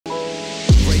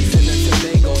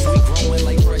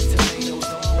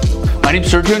My name's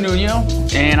Sergio Nuno,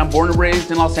 and I'm born and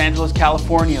raised in Los Angeles,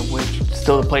 California, which is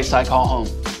still the place I call home.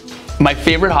 My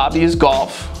favorite hobby is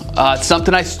golf. It's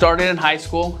something I started in high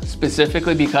school,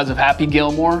 specifically because of Happy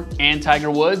Gilmore and Tiger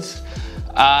Woods.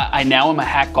 I now am a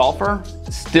hack golfer.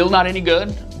 Still not any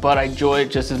good, but I enjoy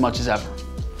it just as much as ever.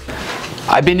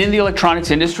 I've been in the electronics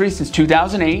industry since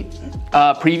 2008.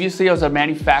 Previously, I was a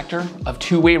manufacturer of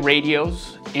two-way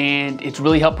radios, and it's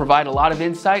really helped provide a lot of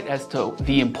insight as to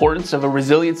the importance of a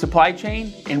resilient supply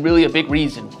chain, and really a big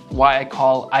reason why I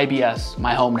call IBS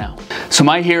my home now. So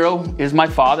my hero is my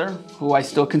father, who I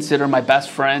still consider my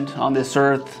best friend on this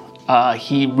earth.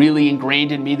 He really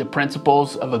ingrained in me the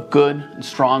principles of a good and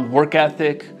strong work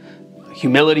ethic,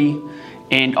 humility,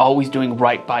 and always doing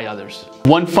right by others.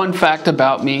 One fun fact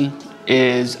about me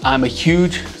is I'm a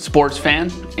huge sports fan,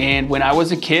 and when I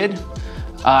was a kid,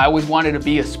 I always wanted to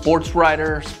be a sports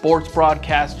writer, sports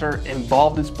broadcaster,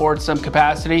 involved in sports some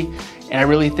capacity. And I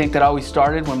really think that always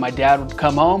started when my dad would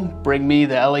come home, bring me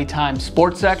the LA Times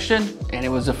sports section, and it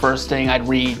was the first thing I'd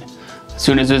read as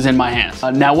soon as it was in my hands.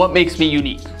 Now, what makes me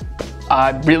unique?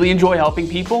 I really enjoy helping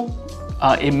people.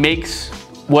 It makes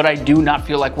what I do not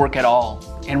feel like work at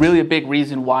all, and really a big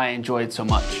reason why I enjoy it so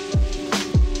much.